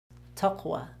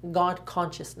Taqwa, God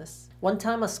consciousness. One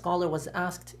time a scholar was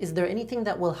asked, is there anything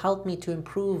that will help me to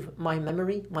improve my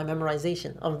memory, my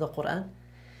memorization of the Quran?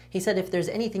 He said, if there's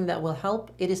anything that will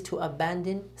help, it is to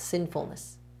abandon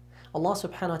sinfulness. Allah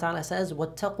subhanahu wa ta'ala says,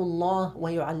 وَاتَّقُوا اللَّهَ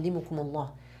وَيُعَلِّمُكُمُ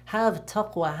اللَّهُ. Have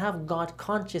taqwa, have God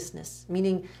consciousness,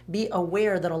 meaning be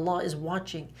aware that Allah is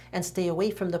watching and stay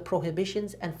away from the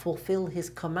prohibitions and fulfill His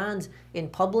commands in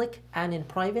public and in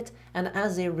private. And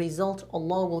as a result,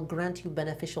 Allah will grant you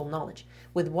beneficial knowledge.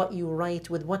 With what you write,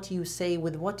 with what you say,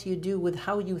 with what you do, with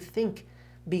how you think,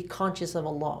 be conscious of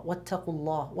Allah.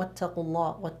 Wattaqullah,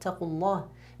 wattaqullah, wattaqullah.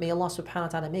 May Allah subhanahu wa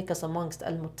ta'ala make us amongst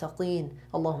al-muttaqeen.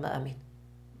 Allahumma ameen.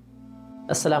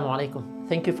 Assalamu alaikum.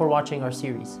 Thank you for watching our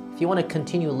series. If you want to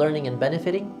continue learning and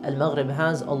benefiting, AlMaghrib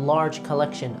has a large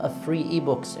collection of free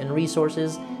ebooks and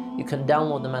resources. You can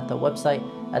download them at the website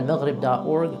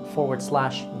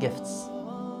almaghrib.org/gifts.